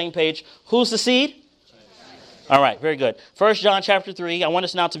everyone's on the same page. Who's the seed? All right, very good. 1 John chapter 3. I want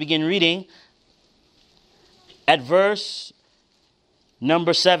us now to begin reading at verse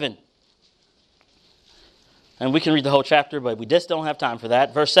number 7. And we can read the whole chapter, but we just don't have time for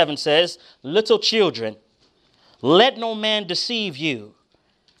that. Verse 7 says, little children, let no man deceive you.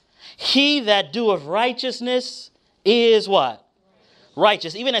 He that doeth righteousness is what?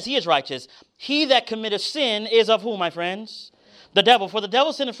 Righteous, even as he is righteous. He that committeth sin is of who, my friends? The devil. For the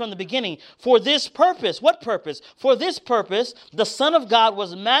devil sinned from the beginning. For this purpose. What purpose? For this purpose, the Son of God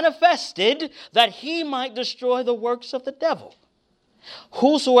was manifested that he might destroy the works of the devil.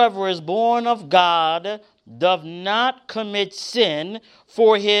 Whosoever is born of God doth not commit sin,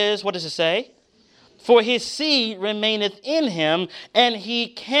 for his, what does it say? For his seed remaineth in him, and he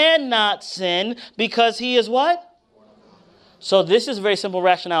cannot sin because he is what? So this is a very simple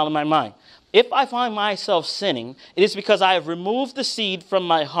rationale in my mind. If I find myself sinning, it is because I have removed the seed from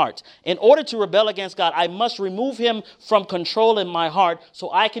my heart. In order to rebel against God, I must remove him from control in my heart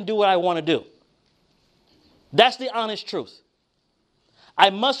so I can do what I want to do. That's the honest truth. I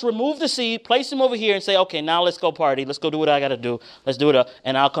must remove the seed, place him over here and say, okay, now let's go party. Let's go do what I got to do. Let's do it.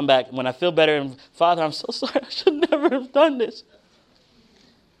 And I'll come back when I feel better. And Father, I'm so sorry. I should never have done this.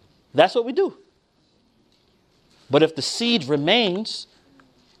 That's what we do. But if the seed remains,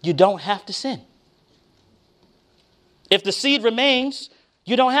 you don't have to sin. If the seed remains,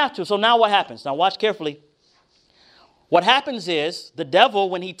 you don't have to. So now what happens? Now watch carefully. What happens is the devil,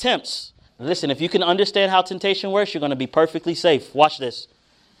 when he tempts, Listen, if you can understand how temptation works, you're going to be perfectly safe. Watch this.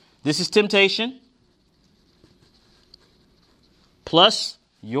 This is temptation plus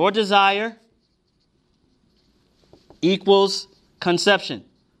your desire equals conception,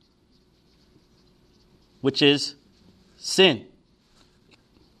 which is sin.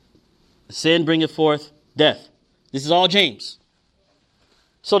 Sin bringeth forth death. This is all James.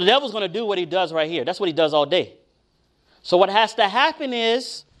 So the devil's going to do what he does right here. That's what he does all day. So what has to happen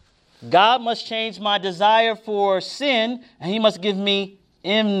is God must change my desire for sin, and he must give me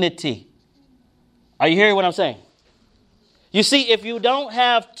enmity. Are you hearing what I'm saying? You see, if you don't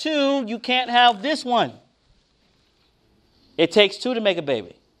have two, you can't have this one. It takes two to make a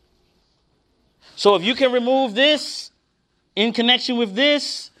baby. So if you can remove this in connection with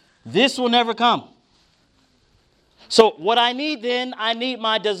this, this will never come. So what I need then, I need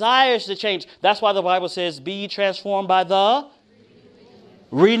my desires to change. That's why the Bible says, be ye transformed by the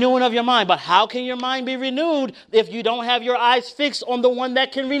renewing of your mind. But how can your mind be renewed if you don't have your eyes fixed on the one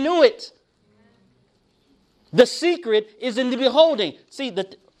that can renew it? The secret is in the beholding. See,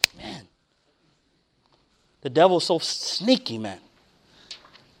 the devil's so sneaky, man.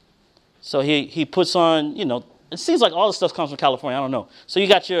 So he puts on, it seems like all the stuff comes from California. I don't know. So you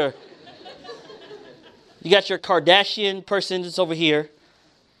got your Kardashian person that's over here.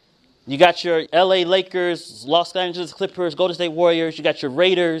 You got your LA Lakers, Los Angeles Clippers, Golden State Warriors. You got your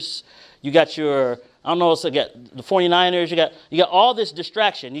Raiders. You got your, I don't know, so you got the 49ers. You got all this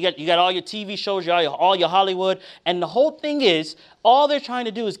distraction. You got all your TV shows, all your Hollywood. And the whole thing is, all they're trying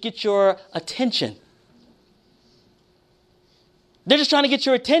to do is get your attention. They're just trying to get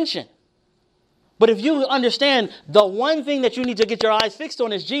your attention. But if you understand the one thing that you need to get your eyes fixed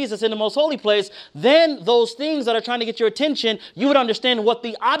on is Jesus in the most holy place, then those things that are trying to get your attention, you would understand what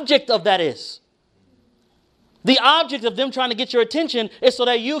the object of that is. The object of them trying to get your attention is so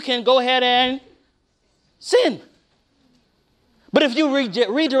that you can go ahead and sin. But if you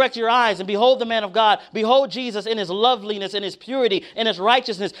redirect your eyes and behold the man of God, behold Jesus in his loveliness, in his purity, in his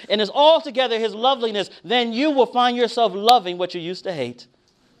righteousness, in his altogether his loveliness, then you will find yourself loving what you used to hate.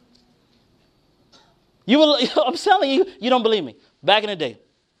 I'm telling you, you don't believe me. Back in the day,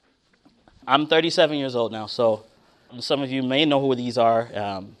 I'm 37 years old now, so some of you may know who these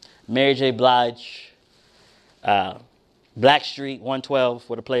are. Mary J. Blige, Blackstreet, 112,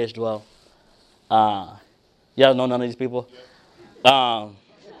 where the players dwell. Y'all know none of these people? Back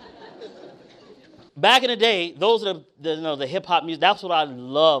in the day, those are the hip-hop music. That's what I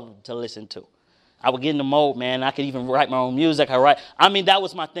loved to listen to. I would get in the mode, man. I could even write my own music. That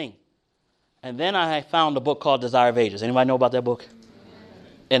was my thing. And then I found a book called Desire of Ages. Anybody know about that book?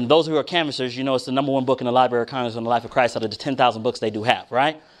 And those who are canvassers, it's the number one book in the Library of Congress on the life of Christ out of the 10,000 books they do have,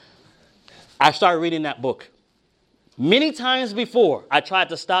 right? I started reading that book. Many times before, I tried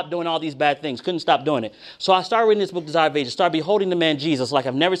to stop doing all these bad things. Couldn't stop doing it. So I started reading this book, Desire of Ages. Started beholding the man Jesus like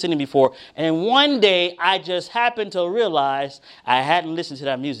I've never seen him before. And one day, I just happened to realize I hadn't listened to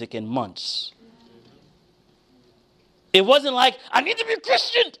that music in months. It wasn't like, I need to be a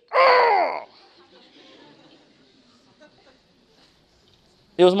Christian. Oh!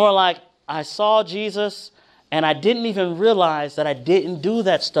 It was more like, I saw Jesus, and I didn't even realize that I didn't do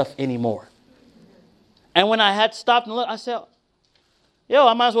that stuff anymore. And when I had stopped and looked, I said,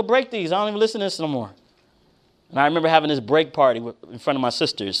 I might as well break these. I don't even listen to this no more. And I remember having this break party in front of my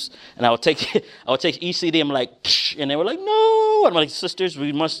sisters. And I would take each CD, I'm like, psh, and they were like, no. I'm like, sisters,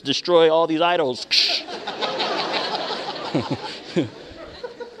 we must destroy all these idols.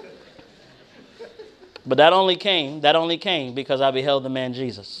 But that only came because I beheld the man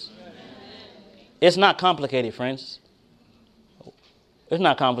Jesus. It's not complicated, friends. It's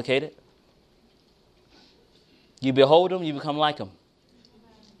not complicated. You behold him, you become like him.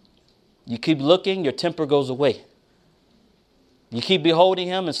 You keep looking, your temper goes away. You keep beholding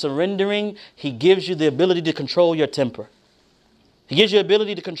him and surrendering, he gives you the ability to control your temper. He gives you the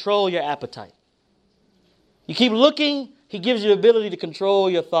ability to control your appetite. You keep looking, he gives you the ability to control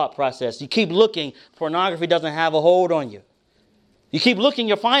your thought process. You keep looking, pornography doesn't have a hold on you. You keep looking,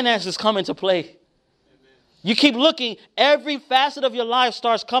 your finances come into play. You keep looking, every facet of your life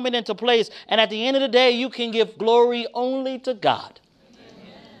starts coming into place. And at the end of the day, you can give glory only to God.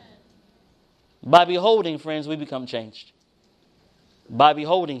 Amen. By beholding, friends, we become changed. By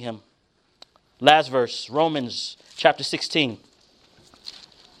beholding him. Last verse, Romans chapter 16.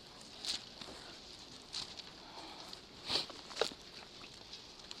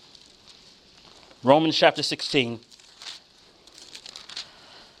 Romans chapter 16.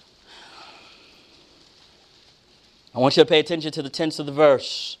 I want you to pay attention to the tense of the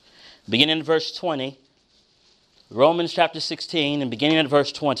verse. Beginning in verse 20. Romans chapter 16 and beginning at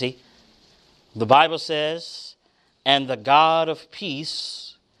verse 20. The Bible says, and the God of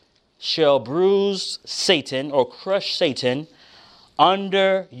peace shall bruise Satan or crush Satan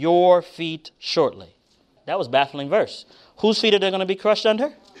under your feet shortly. That was a baffling verse. Whose feet are they going to be crushed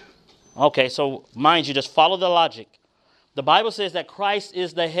under? Okay, so mind you, just follow the logic. The Bible says that Christ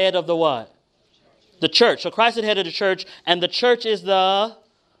is the head of the what? The church. So Christ is the head of the church, and the church is the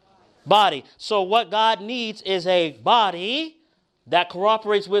body. So what God needs is a body that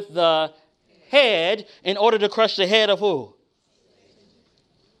cooperates with the head in order to crush the head of who?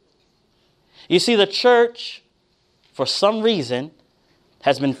 You see, the church, for some reason,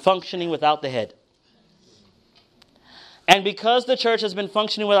 has been functioning without the head. And because the church has been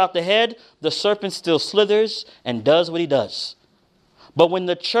functioning without the head, the serpent still slithers and does what he does. But when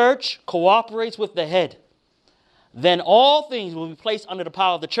the church cooperates with the head, then all things will be placed under the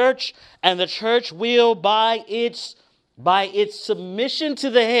power of the church, and the church will, by its submission to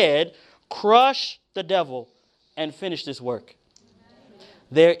the head, crush the devil and finish this work.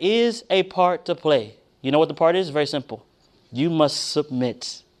 There is a part to play. You know what the part is? Very simple. You must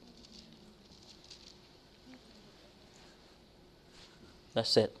submit.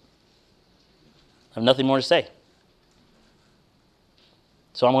 That's it. I have nothing more to say.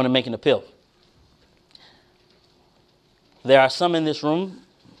 So I'm going to make an appeal. There are some in this room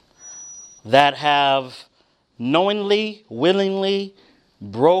that have knowingly, willingly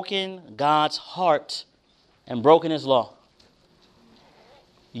broken God's heart and broken his law.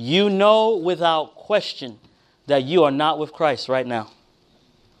 You know without question that you are not with Christ right now.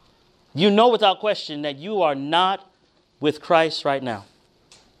 You know without question that you are not with Christ right now.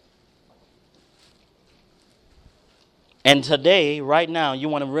 And today, right now, you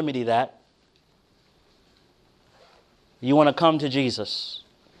want to remedy that. You want to come to Jesus.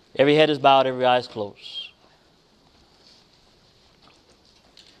 Every head is bowed, every eye is closed.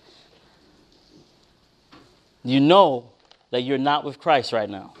 You know that you're not with Christ right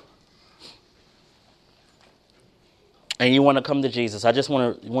now. And you want to come to Jesus. I just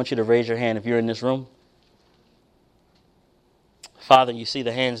want you to raise your hand if you're in this room. Father, you see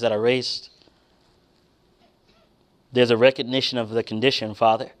the hands that are raised. There's a recognition of the condition,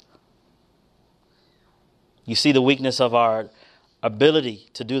 Father. You see the weakness of our ability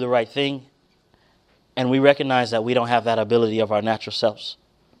to do the right thing. And we recognize that we don't have that ability of our natural selves.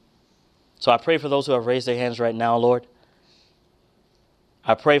 So I pray for those who have raised their hands right now, Lord.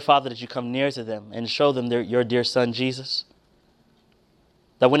 I pray, Father, that you come near to them and show them your dear Son, Jesus.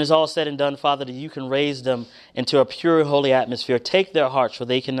 That when it's all said and done, Father, that you can raise them into a pure, holy atmosphere. Take their hearts, for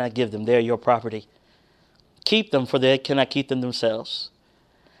they cannot give them. They are your property. Keep them, for they cannot keep them themselves.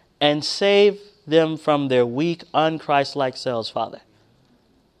 And save them from their weak, un-Christ-like selves, Father.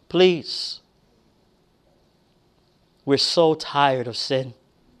 Please. We're so tired of sin.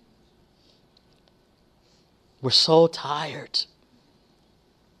 We're so tired.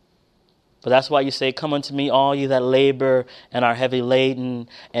 But that's why you say, come unto me, all you that labor and are heavy laden,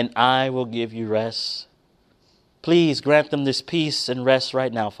 and I will give you rest. Please grant them this peace and rest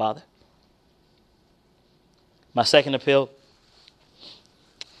right now, Father. My second appeal,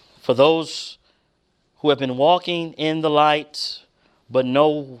 for those who have been walking in the light, but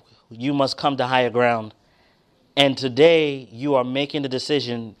know you must come to higher ground. And today you are making the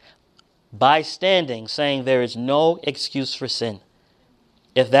decision by standing, saying there is no excuse for sin.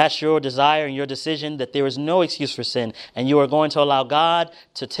 If that's your desire and your decision, that there is no excuse for sin, and you are going to allow God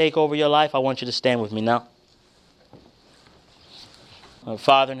to take over your life, I want you to stand with me now.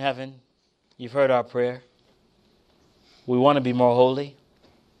 Father in heaven, you've heard our prayer. We want to be more holy.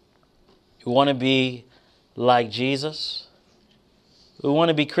 We want to be like Jesus. We want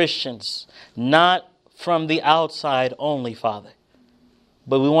to be Christians, not from the outside only, Father,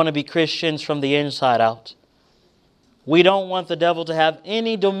 but we want to be Christians from the inside out. We don't want the devil to have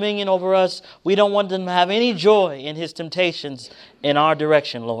any dominion over us. We don't want him to have any joy in his temptations in our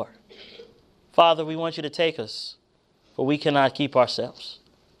direction, Lord. Father, we want you to take us, for we cannot keep ourselves.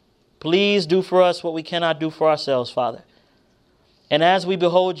 Please do for us what we cannot do for ourselves, Father. And as we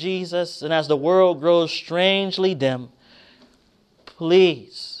behold Jesus, and as the world grows strangely dim,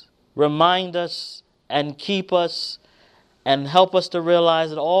 please remind us and keep us and help us to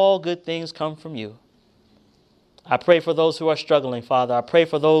realize that all good things come from you. I pray for those who are struggling, Father. I pray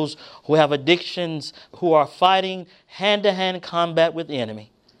for those who have addictions, who are fighting hand-to-hand combat with the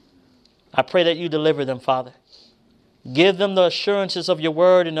enemy. I pray that you deliver them, Father. Give them the assurances of your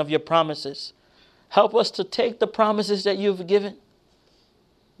word and of your promises. Help us to take the promises that you've given.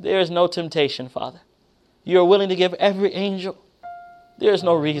 There is no temptation, Father. You are willing to give every angel. There is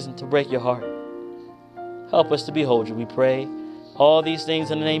no reason to break your heart. Help us to behold you, we pray. all these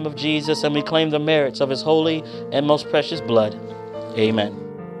things in the name of Jesus, and we claim the merits of his holy and most precious blood. Amen.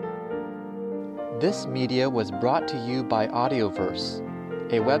 This media was brought to you by Audioverse,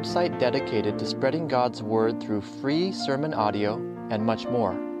 a website dedicated to spreading God's Word through free sermon audio and much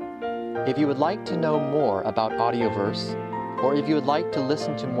more. If you would like to know more about Audioverse, or if you would like to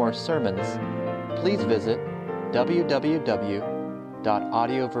listen to more sermons, please visit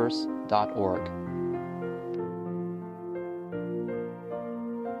www.audioverse.org.